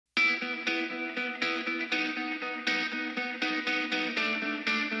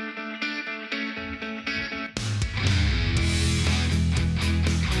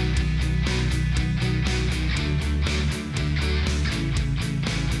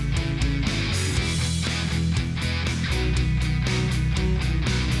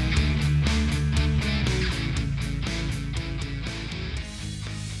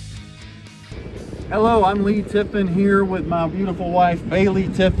Hello, I'm Leigh Tiffin here with my beautiful wife,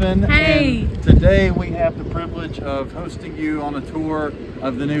 Baylee Tiffin. Hey! And today we have the privilege of hosting you on a tour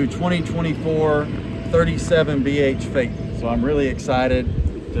of the new 2024 37BH Phaeton. So I'm really excited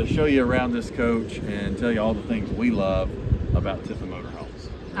to show you around this coach and tell you all the things we love about Tiffin Motorhomes.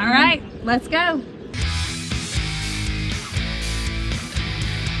 All right, let's go.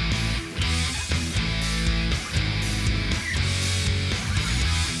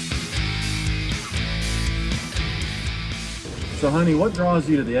 So honey, what draws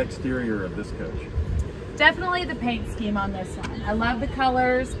you to the exterior of this coach? Definitely the paint scheme on this one. I love the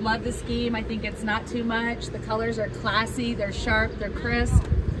colors, love the scheme. I think it's not too much. The colors are classy, they're sharp, they're crisp.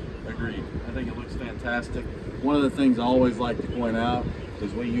 Agreed. I think it looks fantastic. One of the things I always like to point out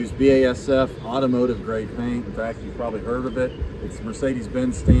is we use BASF automotive grade paint. In fact, you've probably heard of it. It's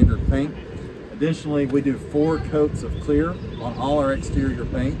Mercedes-Benz standard paint. Additionally, we do 4 coats of clear on all our exterior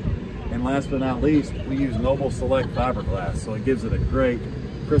paint. And last but not least, we use Noble Select fiberglass, so it gives it a great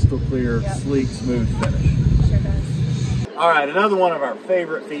crystal clear, sleek, smooth finish. Sure does. All right, another one of our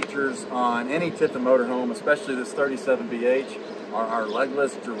favorite features on any Tiffin motorhome, especially this 37BH, are our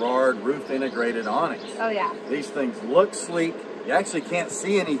legless Girard roof integrated awnings. Oh yeah. These things look sleek. You actually can't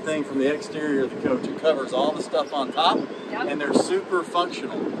see anything from the exterior of the coach. It covers all the stuff on top, and they're super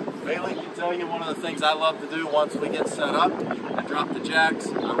functional. Baylee can tell you one of the things I love to do once we get set up. I drop the jacks,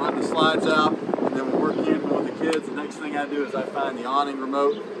 I run the slides out, and then when we're camping with the kids, the next thing I do is I find the awning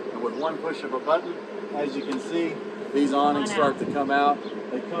remote, and with one push of a button, as you can see, these awnings start to come out.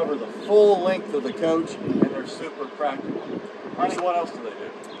 They cover the full length of the coach, and they're super practical. So what else do they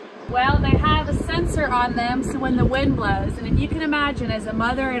do? Well, they have a sensor on them so when the wind blows, and if you can imagine as a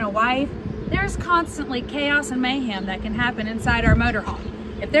mother and a wife, there's constantly chaos and mayhem that can happen inside our motorhome.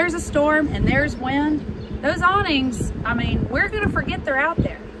 If there's a storm and there's wind, those awnings, I mean, we're gonna forget they're out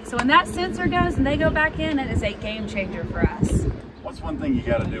there. So when that sensor goes and they go back in, it is a game changer for us. What's one thing you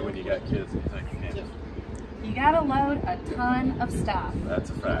gotta do when you got kids and you take them camping? You gotta load a ton of stuff. That's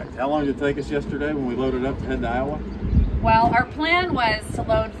a fact. How long did it take us yesterday when we loaded up to head to Iowa? Well, our plan was to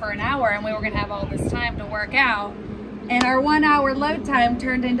load for an hour and we were gonna have all this time to work out. And our 1 hour load time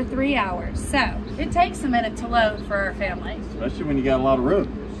turned into 3 hours. So it takes a minute to load for our family. Especially when you got a lot of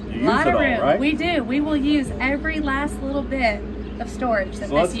room. You a lot of room, right? We do. We will use every last little bit of storage that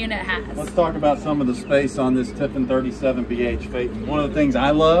this unit has. Let's talk about some of the space on this Tiffin 37BH Phaeton. One of the things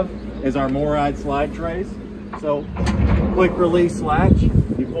I love is our MORryde slide trays. So quick release latch,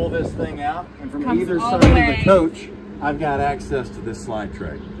 you pull this thing out, and from either side of the coach, I've got access to this slide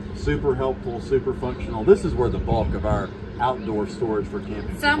tray. Super helpful, super functional. This is where the bulk of our outdoor storage for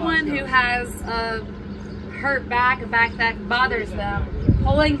camping. Someone who has a hurt back, a back that bothers them,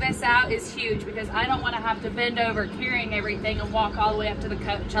 pulling this out is huge because I don't want to have to bend over carrying everything and walk all the way up to the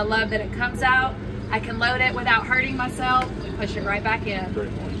coach. I love that it comes out. I can load it without hurting myself and push it right back in.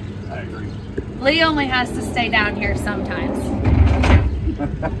 Great point. I agree. Leigh only has to stay down here sometimes.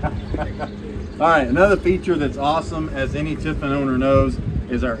 All right, another feature that's awesome, as any Tiffin owner knows,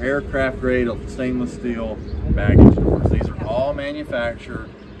 is our aircraft grade stainless steel baggage doors. These are all manufactured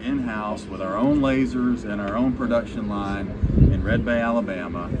in-house with our own lasers and our own production line in Red Bay,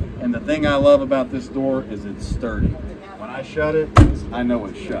 Alabama. And the thing I love about this door is it's sturdy. When I shut it, I know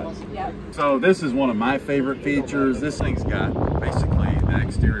it shuts. So this is one of my favorite features. This thing's got basically the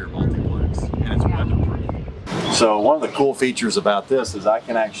exterior multiplex, and it's weatherproof. So one of the cool features about this is I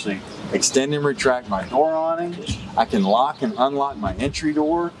can actually extend and retract my door awning. I can lock and unlock my entry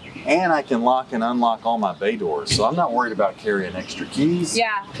door, and I can lock and unlock all my bay doors. So I'm not worried about carrying extra keys.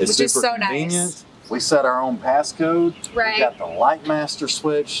 Yeah, it's which super is so convenient. nice. We set our own passcode. Right. We got the light master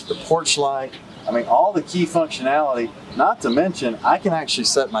switch, the porch light. I mean, all the key functionality, not to mention, I can actually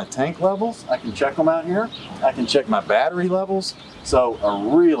set my tank levels. I can check them out here. I can check my battery levels. So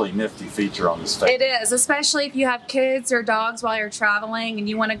a really nifty feature on this Phaeton. It is, especially if you have kids or dogs while you're traveling and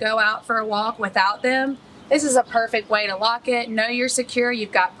you want to go out for a walk without them. This is a perfect way to lock it, know you're secure,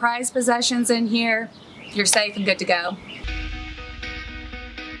 you've got prized possessions in here, you're safe and good to go.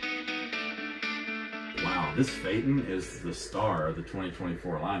 Wow, this Phaeton is the star of the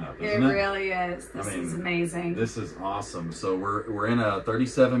 2024 lineup, isn't it? It really is. This is amazing. This is awesome. So we're in a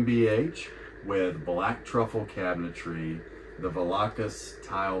 37BH with black truffle cabinetry, the Velocus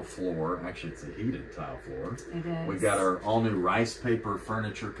tile floor. Actually, it's a heated tile floor. It is. We've got our all-new rice paper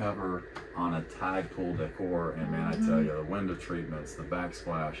furniture cover on a Tide pool decor, and man, I tell you, the window treatments, the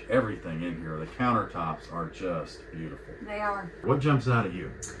backsplash, everything in here, the countertops are just beautiful. They are. What jumps out at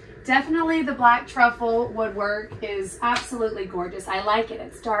you? Definitely the black truffle woodwork is absolutely gorgeous. I like it.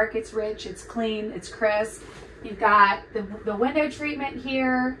 It's dark, it's rich, it's clean, it's crisp. You've got the window treatment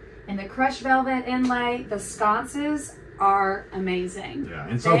here. And the crushed velvet inlay, the sconces are amazing. Yeah,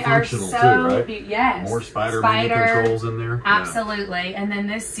 and so functional too, right? Yes. More Spyder menu controls in there. Absolutely. Yeah. And then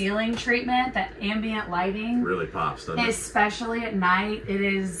this ceiling treatment, that ambient lighting. Really pops, doesn't it? Especially at night, it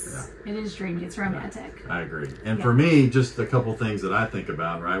is dreamy. It's romantic. I agree. And for me, just a couple things that I think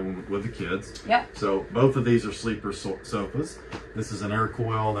about, right, with the kids. Yep. So both of these are sleeper sofas. This is an air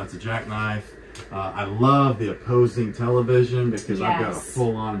coil, that's a jackknife. I love the opposing television because I've got a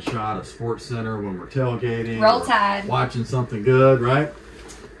full-on shot of Sports Center when we're tailgating. Roll Tide. Watching something good, right?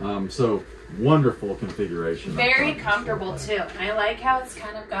 So wonderful configuration. Very comfortable too. I like how it's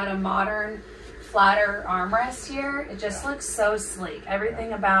kind of got a modern, flatter armrest here. It just looks so sleek.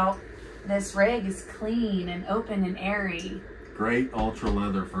 Everything about this rig is clean and open and airy. Great ultra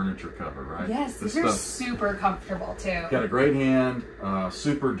leather furniture cover, right? Yes, these are super comfortable too. Got a great hand,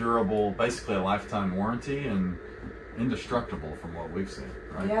 super durable, basically a lifetime warranty, and indestructible from what we've seen,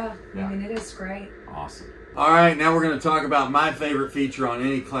 right? Yeah, I mean, it is great. Awesome. All right, now we're going to talk about my favorite feature on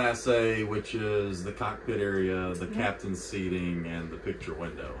any Class A, which is the cockpit area, the captain's seating, and the picture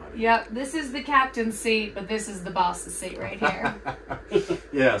window. Yep, this is the captain's seat, but this is the boss's seat right here.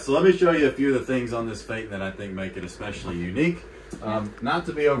 Yeah, so let me show you a few of the things on this Phaeton that I think make it especially unique. Not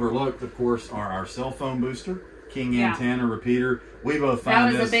to be overlooked, of course, are our cell phone booster, king antenna repeater. We both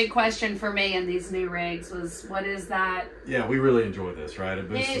found that was a big question for me in these new rigs was, what is that? Yeah, we really enjoy this, right? It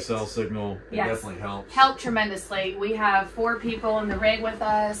boosts the cell signal. It definitely helps. Helped tremendously. We have 4 people in the rig with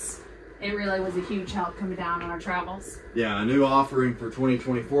us. It really was a huge help coming down on our travels. Yeah, a new offering for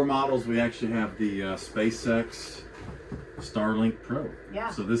 2024 models. We actually have the SpaceX Starlink Pro.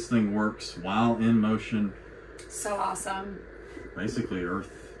 Yeah. So this thing works while in motion. So awesome. Basically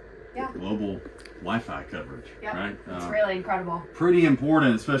Earth global Wi-Fi coverage, right? It's really incredible. Pretty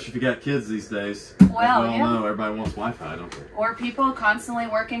important, especially if you got kids these days. Well, we all know everybody wants Wi-Fi, don't they? Or people constantly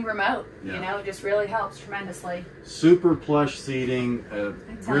working remote. You know, it just really helps tremendously. Super plush seating,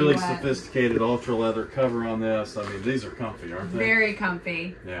 really sophisticated ultra leather cover on this. I mean, these are comfy, aren't they? Very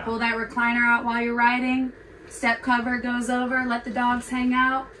comfy. Yeah. Pull that recliner out while you're riding. Step cover goes over. Let the dogs hang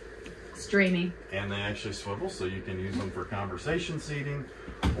out. It's dreamy. And they actually swivel, so you can use them for conversation seating,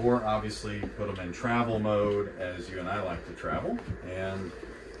 or obviously put them in travel mode as you and I like to travel. And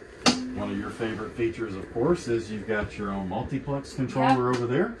one of your favorite features, of course, is you've got your own multiplex controller over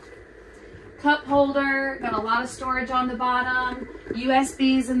there. Cup holder, got a lot of storage on the bottom,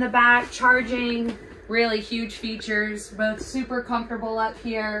 USBs in the back, charging, really huge features, both super comfortable up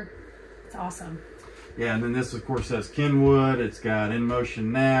here. It's awesome. Yeah, and then this, of course, has Kenwood. It's got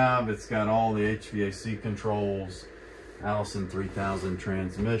in-motion nav. It's got all the HVAC controls, Allison 3000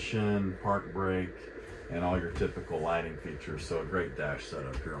 transmission, park brake, and all your typical lighting features. So a great dash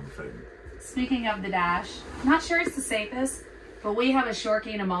setup here on the Phaeton. Speaking of the dash, not sure it's the safest, but we have a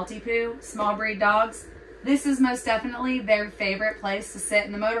Shorkie and a Multi-Poo, small breed dogs. This is most definitely their favorite place to sit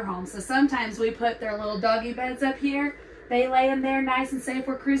in the motorhome. So sometimes we put their little doggy beds up here. They lay in there nice and safe.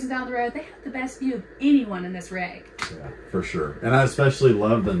 We're cruising down the road. They have the best view of anyone in this rig. Yeah, for sure. And I especially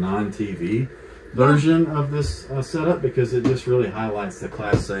love the non-TV version of this setup because it just really highlights the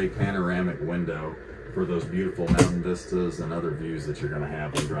Class A panoramic window for those beautiful mountain vistas and other views that you're going to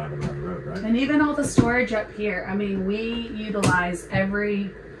have when driving down the road, right? And even all the storage up here. I mean, we utilize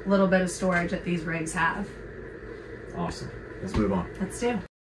every little bit of storage that these rigs have. Awesome. Let's move on. Let's do.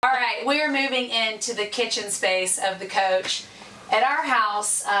 All right, we are moving into the kitchen space of the coach. At our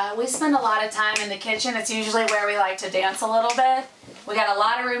house, we spend a lot of time in the kitchen. It's usually where we like to dance a little bit. We got a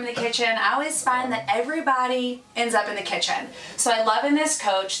lot of room in the kitchen. I always find that everybody ends up in the kitchen. So I love in this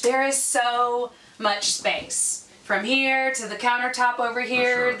coach, there is so much space. From here to the countertop over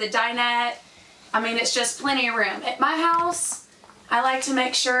here, the dinette. I mean, it's just plenty of room. At my house, I like to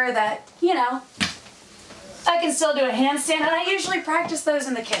make sure that, you know, I can still do a handstand, and I usually practice those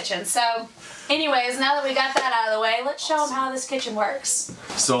in the kitchen. So anyways, now that we got that out of the way, let's show them how this kitchen works.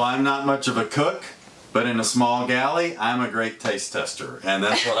 So I'm not much of a cook, but in a small galley, I'm a great taste tester. And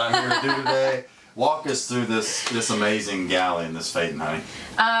that's what I'm here to do today. Walk us through this amazing galley in this Phaeton, honey.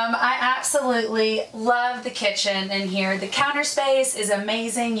 I absolutely love the kitchen in here. The counter space is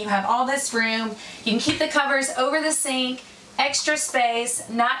amazing. You have all this room. You can keep the covers over the sink. Extra space,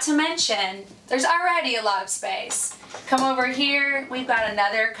 not to mention, there's already a lot of space. Come over here, we've got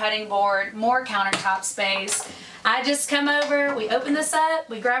another cutting board, more countertop space. I just come over, we open this up,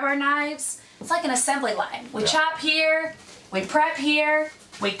 we grab our knives. It's like an assembly line. We chop here, we prep here,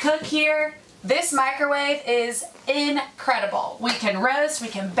 we cook here. This microwave is incredible. We can roast, we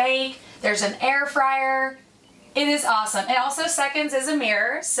can bake, there's an air fryer. It is awesome. It also seconds as a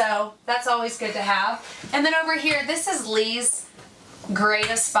mirror, so that's always good to have. And then over here, this is Leigh's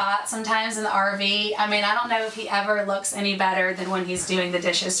greatest spot sometimes in the RV. I mean, I don't know if he ever looks any better than when he's doing the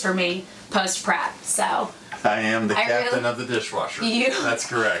dishes for me post-prep. So I am the captain of the dishwasher. That's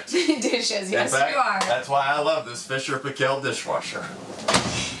correct. Dishes, yes, in fact, you are. That's why I love this Fisher-Paykel dishwasher.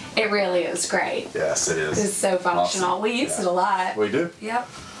 It really is great. Yes, it is. It's so functional. Awesome. We use it a lot. We do. Yep.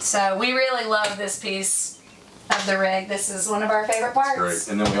 So we really love this piece of the rig. This is one of our favorite parts. Great.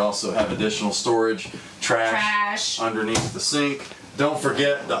 And then we also have additional storage, trash underneath the sink. Don't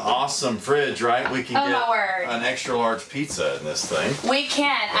forget the awesome fridge, right? We can get an extra large pizza in this thing. We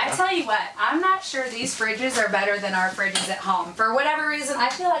can. I tell you what, I'm not sure these fridges are better than our fridges at home. For whatever reason, I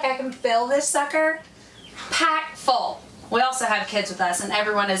feel like I can fill this sucker packed full. We also have kids with us, and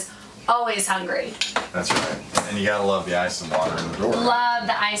everyone is always hungry. That's right. And you gotta love the ice and water in the door. Love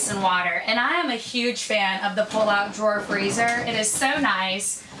the ice and water. And I am a huge fan of the pull-out drawer freezer. It is so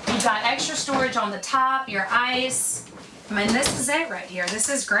nice. You've got extra storage on the top, your ice. I mean, this is it right here. This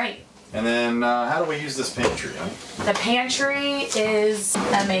is great. And then, how do we use this pantry, honey? The pantry is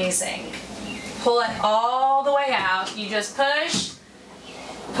amazing. Pull it all the way out. You just push,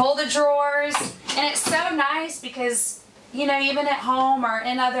 pull the drawers, and it's so nice because, you know, even at home or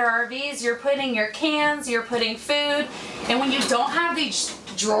in other RVs, you're putting your cans, you're putting food, and when you don't have these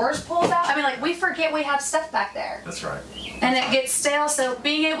drawers pulled out, I mean, like, we forget we have stuff back there. That's right. And it gets stale, so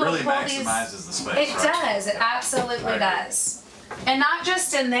being able to pull these... Really maximizes the space, It does. It absolutely does. And not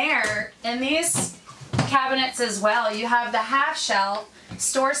just in there, in these cabinets as well, you have the half shelf,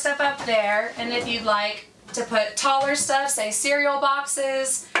 store stuff up there, and if you'd like to put taller stuff, say cereal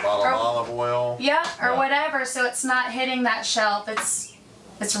boxes, bottle of olive oil, or whatever, so it's not hitting that shelf.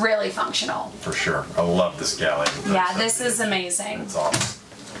 It's really functional. For sure. I love this galley. Yeah, this is amazing. It's awesome.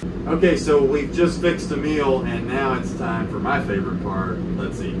 Okay, so we've just fixed a meal, and now it's time for my favorite part.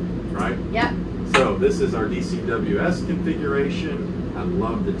 Let's eat, right? Yep. So this is our DCWS configuration. I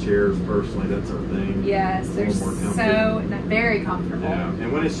love the chairs personally. That's our thing. Yes, they're so very comfortable. Yeah,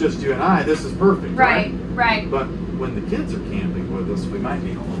 and when it's just you and I, this is perfect. Right, right. But when the kids are camping with us, we might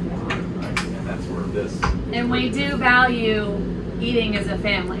need a little more room, right? And that's where this. And we do value eating as a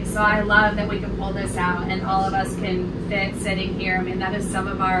family, so I love that we can pull this out and all of us can fit sitting here. I mean, that is some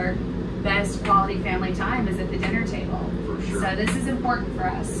of our best quality family time is at the dinner table. For sure. So this is important for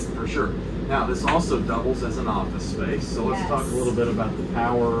us. For sure. Now, this also doubles as an office space, so let's talk a little bit about the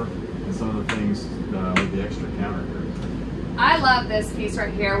power and some of the things with the extra counter here. I love this piece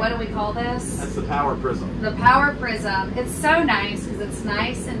right here. What do we call this? That's the power prism. The power prism. It's so nice because it's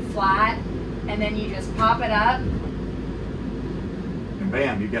nice and flat, and then you just pop it up. And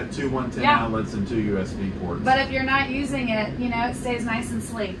bam, you've got two 110 outlets and two USB ports. But if you're not using it, you know, it stays nice and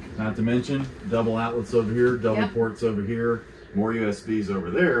sleek. Not to mention, double outlets over here, double ports over here, more USBs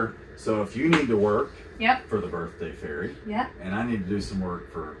over there. So if you need to work for the birthday fairy, and I need to do some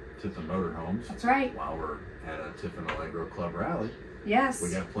work for Tiffin Motorhomes, that's right, while we're at a Tiffin Allegro Club rally, yes, we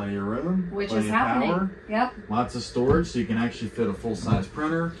got plenty of room, which is happening. Power, lots of storage, so you can actually fit a full-size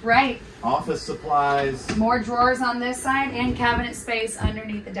printer, right, office supplies, more drawers on this side, and cabinet space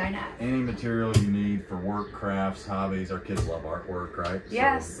underneath the dinette. Any material you need for work, crafts, hobbies. Our kids love artwork, right?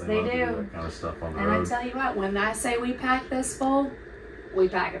 Yes, so they love to do. That kind of stuff on the and road. I tell you what, when I say we pack this full, we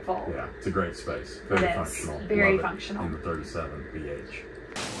pack it full. Yeah, it's a great space. Very functional. Very functional. In the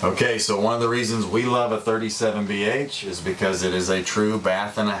 37BH. Okay, so one of the reasons we love a 37BH is because it is a true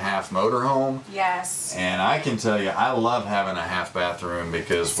bath and a half motorhome. Yes. And I can tell you, I love having a half bathroom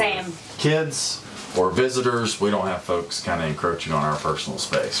because with kids or visitors, we don't have folks kind of encroaching on our personal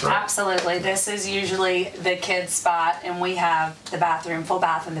space, right? Absolutely. This is usually the kids' spot, and we have the bathroom, full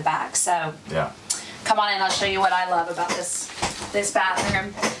bath in the back. So yeah. Come on in, I'll show you what I love about this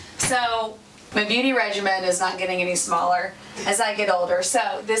bathroom. So my beauty regimen is not getting any smaller as I get older.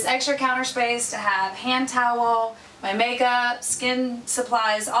 So this extra counter space to have hand towel, my makeup, skin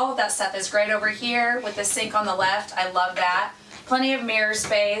supplies, all of that stuff is great over here with the sink on the left. I love that. Plenty of mirror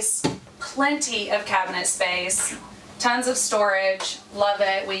space, plenty of cabinet space, tons of storage. Love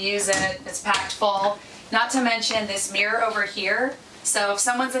it. We use it. It's packed full. Not to mention this mirror over here. So if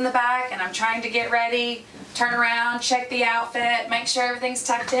someone's in the back and I'm trying to get ready, turn around, check the outfit, make sure everything's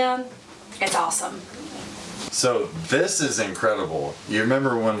tucked in, it's awesome. So this is incredible. You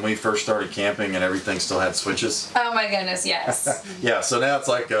remember when we first started camping and everything still had switches? Oh my goodness, yes. Yeah, so now it's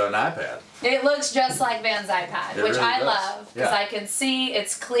like an iPad. It looks just like Van's iPad, which really I love because I can see,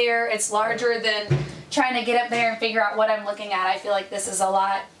 it's clear, it's larger than trying to get up there and figure out what I'm looking at. I feel like this is a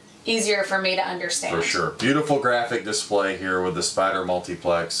lot easier for me to understand. For sure. Beautiful graphic display here with the Spyder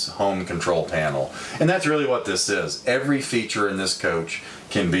Multiplex home control panel. And that's really what this is. Every feature in this coach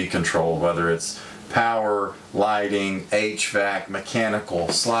can be controlled, whether it's power, lighting, HVAC, mechanical,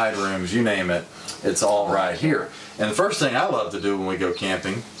 slide rooms, you name it, it's all right here. And the first thing I love to do when we go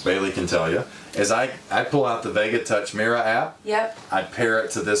camping, Baylee can tell you, is I pull out the Vega Touch Mirror app. Yep. I pair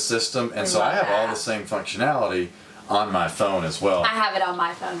it to this system, and so I have all the same functionality on my phone as well. I have it on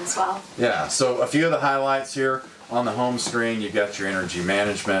my phone as well. Yeah, so a few of the highlights here. On the home screen, you've got your energy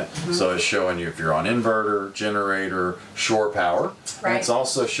management, so it's showing you if you're on inverter, generator, shore power. Right. And it's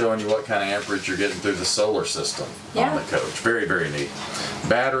also showing you what kind of amperage you're getting through the solar system on the coach. Very, very neat.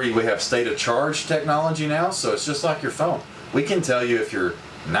 Battery, we have state of charge technology now, so it's just like your phone. We can tell you if you're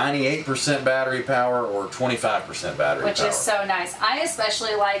 98% battery power or 25% battery power. Which is so nice. I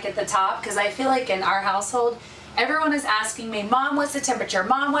especially like at the top, because I feel like in our household, everyone is asking me, Mom, what's the temperature?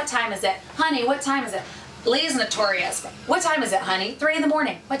 Mom, what time is it? Honey, what time is it? Lee's notorious. What time is it, honey? 3 in the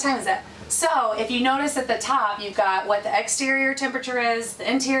morning. What time is it? So if you notice at the top, you've got what the exterior temperature is, the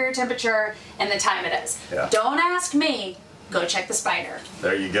interior temperature, and the time it is. Yeah. Don't ask me. Go check the Spyder.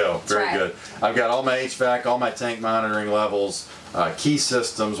 There you go. Very good. I've got all my HVAC, all my tank monitoring levels, key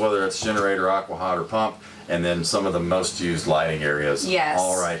systems, whether it's generator, aqua hot, or pump, and then some of the most used lighting areas. Yes.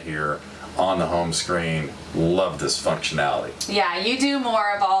 All right here on the home screen. Love this functionality. Yeah, you do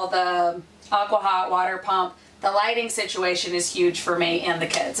more of all the aqua hot, water pump. The lighting situation is huge for me and the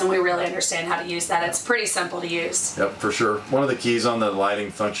kids, and we really understand how to use that. It's pretty simple to use. Yep, for sure. One of the keys on the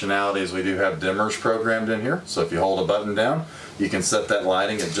lighting functionality is we do have dimmers programmed in here. So if you hold a button down, you can set that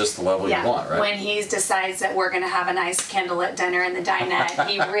lighting at just the level you want, right? When he decides that we're going to have a nice candlelit dinner in the dinette,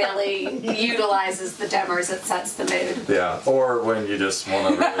 he really utilizes the dimmers. It sets the mood. Yeah, or when you just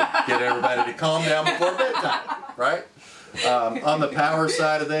want to really get everybody to calm down before bedtime, right? On the power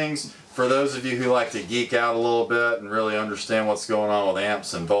side of things, for those of you who like to geek out a little bit and really understand what's going on with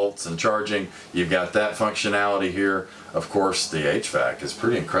amps and volts and charging, you've got that functionality here. Of course, the HVAC is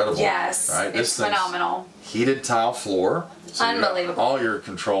pretty incredible. Yes, right? it's phenomenal. Heated tile floor. So unbelievable. All your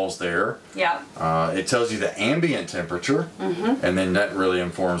controls there. Yeah. It tells you the ambient temperature, and then that really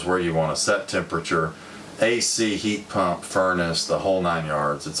informs where you want to set temperature. AC, heat pump, furnace, the whole 9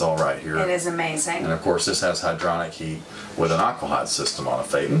 yards. It's all right here. It is amazing. And of course, this has hydronic heat with an aqua hot system on a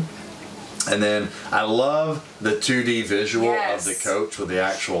Phaeton. And then I love the 2D visual of the coach with the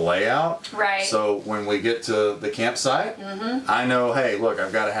actual layout. Right. So when we get to the campsite, I know, hey, look,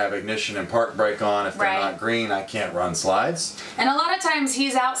 I've got to have ignition and park brake on. If they're not green, I can't run slides. And a lot of times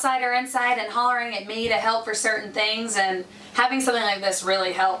he's outside or inside and hollering at me to help for certain things. And having something like this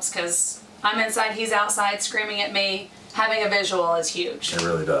really helps because I'm inside, he's outside screaming at me. Having a visual is huge. It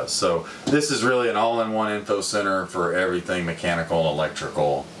really does. So this is really an all-in-one info center for everything mechanical and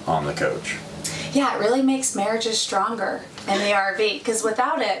electrical on the coach. Yeah, it really makes marriages stronger in the RV because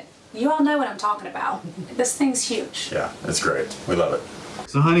without it, you all know what I'm talking about. This thing's huge. Yeah, it's great. We love it.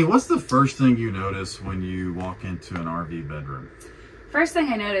 So honey, what's the first thing you notice when you walk into an RV bedroom? First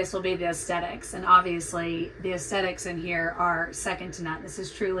thing I notice will be the aesthetics, and obviously the aesthetics in here are second to none. This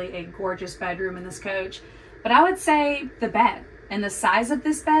is truly a gorgeous bedroom in this coach. But I would say the bed and the size of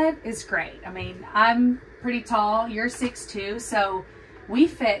this bed is great. I mean, I'm pretty tall, you're 6'2", so we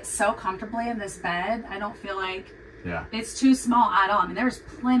fit so comfortably in this bed. I don't feel like it's too small at all. I mean, there's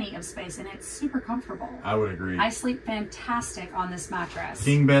plenty of space and it's super comfortable. I would agree. I sleep fantastic on this mattress.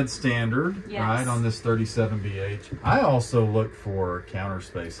 King bed standard, right, on this 37BH. I also look for counter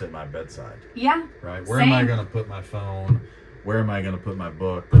space at my bedside. Yeah. Right, where am I going to put my phone? Where am I going to put my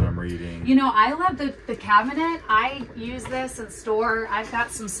book that I'm reading? You know, I love the cabinet. I use this and store. I've got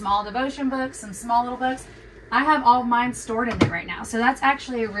some small devotion books, some small little books. I have all of mine stored in there right now. So that's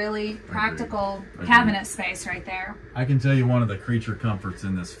actually a really practical cabinet space right there. I can tell you one of the creature comforts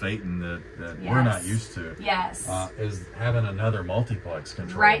in this Phaeton that we're not used to. Yes. Is having another multiplex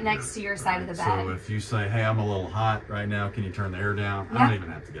control. Right next to your side of the bed. So if you say, hey, I'm a little hot right now, can you turn the air down? I don't even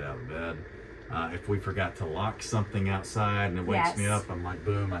have to get out of bed. If we forgot to lock something outside and it wakes me up, I'm like,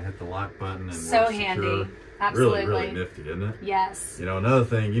 boom, I hit the lock button and so we're handy. secure. Absolutely. Really nifty, isn't it? Yes. You know, another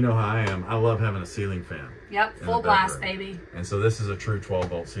thing, you know how I am. I love having a ceiling fan. Yep, full blast, baby. And so this is a true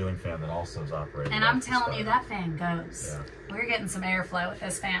 12-volt ceiling fan that also is operating. And I'm telling you, that fan goes. Yeah. We're getting some airflow with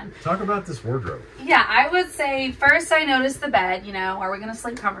this fan. Talk about this wardrobe. Yeah, I would say first I noticed the bed, you know, are we going to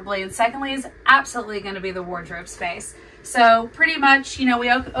sleep comfortably? And secondly is absolutely going to be the wardrobe space. So pretty much, you know, we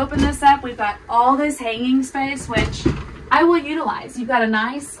open this up. We've got all this hanging space, which I will utilize. You've got a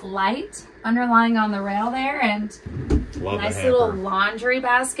nice light underlying on the rail there and nice little laundry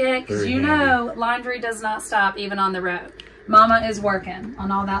basket. Because you know, laundry does not stop even on the road. Mama is working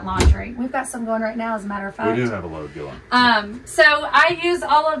on all that laundry. We've got some going right now, as a matter of fact. We do have a load going. So I use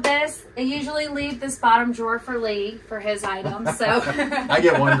all of this. I usually leave this bottom drawer for Leigh for his items. So I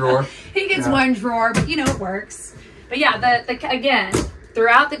get one drawer. He gets one drawer, but you know, it works. But yeah, again,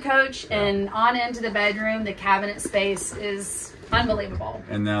 throughout the coach and on into the bedroom, the cabinet space is unbelievable.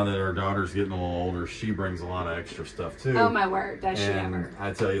 And now that our daughter's getting a little older, she brings a lot of extra stuff too. Oh my word, does she ever. And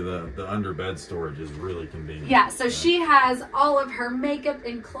I tell you, the under bed storage is really convenient. Yeah, so she has all of her makeup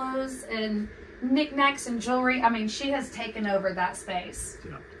and clothes and knickknacks and jewelry. I mean, she has taken over that space.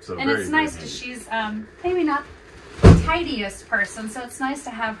 Yeah, so and very, it's nice because she's maybe not the tidiest person, so it's nice to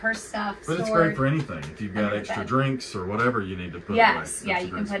have her stuff But it's great for anything. If you've got extra drinks or whatever you need to put away. Yes, yeah,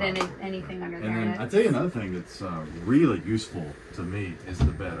 you can put anything under there. And then I tell you another thing that's really useful to me is the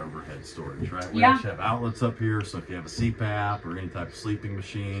bed overhead storage, right? We actually have outlets up here, so if you have a CPAP or any type of sleeping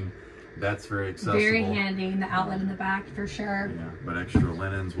machine, that's very accessible. Very handy, and the outlet in the back for sure. Yeah, but extra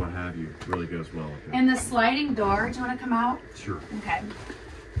linens, what have you, really goes well with it. And the sliding door, do you want to come out? Sure. Okay.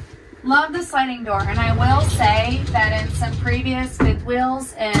 Love the sliding door, and I will say that in some previous fifth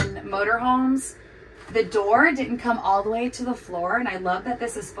wheels and motorhomes, the door didn't come all the way to the floor, and I love that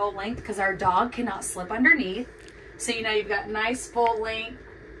this is full length because our dog cannot slip underneath. So you know you've got nice full length,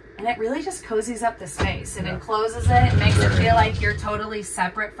 and it really just cozies up the space. It encloses it, makes it feel like you're totally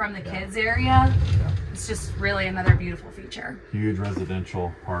separate from the kids area. It's just really another beautiful feature. Huge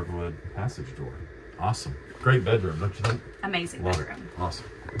residential hardwood passage door. Awesome. Great bedroom, don't you think? Amazing Love bedroom. It. Awesome.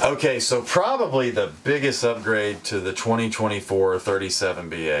 Okay, so probably the biggest upgrade to the 2024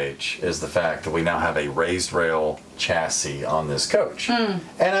 37BH is the fact that we now have a raised rail chassis on this coach. And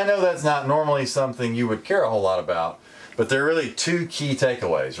I know that's not normally something you would care a whole lot about, but there are really two key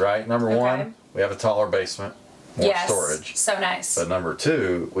takeaways, right? Number one, we have a taller basement, more storage. So nice. But number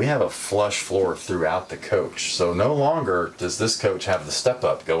two, we have a flush floor throughout the coach. So no longer does this coach have the step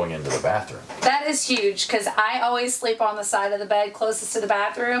up going into the bathroom. That is huge because I always sleep on the side of the bed closest to the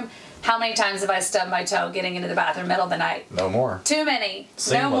bathroom. How many times have I stubbed my toe getting into the bathroom middle of the night? No more. Too many.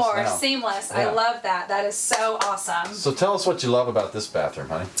 Seamless no more. now. Seamless. Yeah. I love that. That is so awesome. So tell us what you love about this bathroom,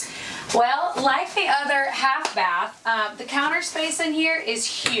 honey. Well, like the other half bath, the counter space in here is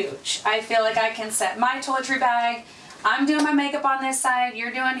huge. I feel like I can set my toiletry bag. I'm doing my makeup on this side,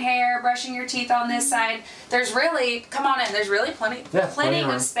 you're doing hair, brushing your teeth on this side. There's really, come on in, there's really plenty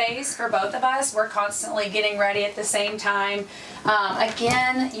of space for both of us. We're constantly getting ready at the same time.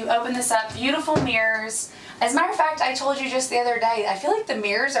 Again, you open this up, beautiful mirrors. As a matter of fact, I told you just the other day, I feel like the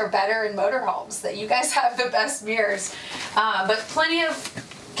mirrors are better in motorhomes, that you guys have the best mirrors. But plenty of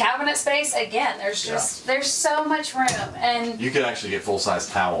cabinet space. Again, there's just there's so much room, and you could actually get full-size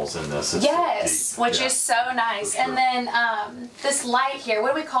towels in this. It's which is so nice. Sure. And then this light here,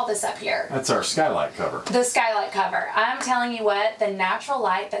 what do we call this up here? That's our skylight cover. The skylight cover. I'm telling you what, the natural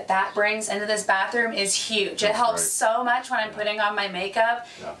light that brings into this bathroom is huge. It helps so much when I'm putting on my makeup.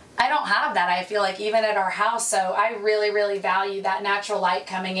 I don't have that, I feel like, even at our house, so I really, really value that natural light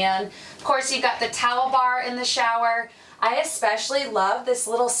coming in. Of course, you've got the towel bar in the shower. I especially love this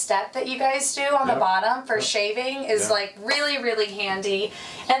little step that you guys do on the bottom for shaving is like really, really handy.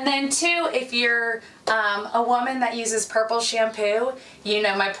 And then too, if you're a woman that uses purple shampoo, you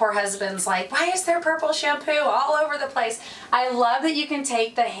know, my poor husband's like, why is there purple shampoo all over the place? I love that you can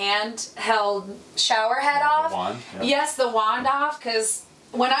take the handheld shower head off. The wand, yes, the wand off, because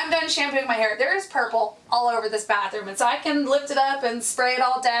when I'm done shampooing my hair, there is purple all over this bathroom, and so I can lift it up and spray it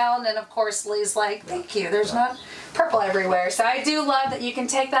all down, and of course Leigh's like, thank you, there's not purple everywhere. So I do love that you can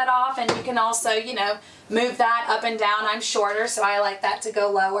take that off, and you can also, you know, move that up and down. I'm shorter, so I like that to go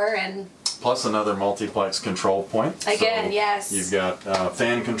lower. And plus another multiplex control point. Again, so yes. You've got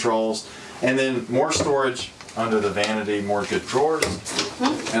fan controls, and then more storage under the vanity, more good drawers.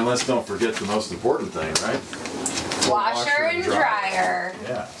 And let's don't forget the most important thing, right? Washer and dryer.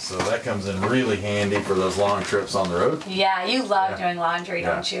 Yeah, so that comes in really handy for those long trips on the road. Yeah, you love doing laundry,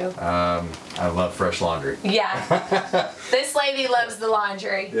 don't you? I love fresh laundry. Yeah. This lady loves the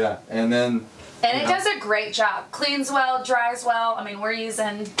laundry. Yeah, and then... And it does a great job. Cleans well, dries well. I mean, we're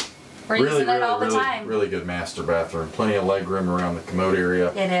using it all the time. Really good master bathroom. Plenty of leg room around the commode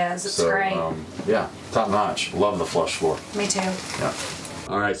area. It is. It's great. Yeah, top notch. Love the flush floor. Me too. Yeah.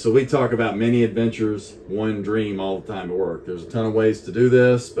 All right, so we talk about many adventures, one dream all the time at work. There's a ton of ways to do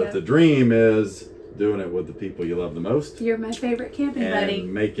this, but the dream is doing it with the people you love the most. You're my favorite camping buddy.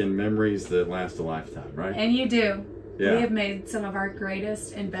 And making memories that last a lifetime, right? And you do. Yeah. We have made some of our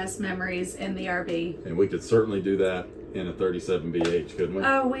greatest and best memories in the RV. And we could certainly do that in a 37BH, couldn't we?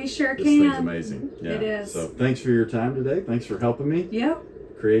 Oh, we sure can. This thing's amazing. Yeah. It is. So thanks for your time today. Thanks for helping me. Yep.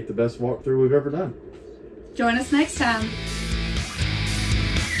 Create the best walkthrough we've ever done. Join us next time.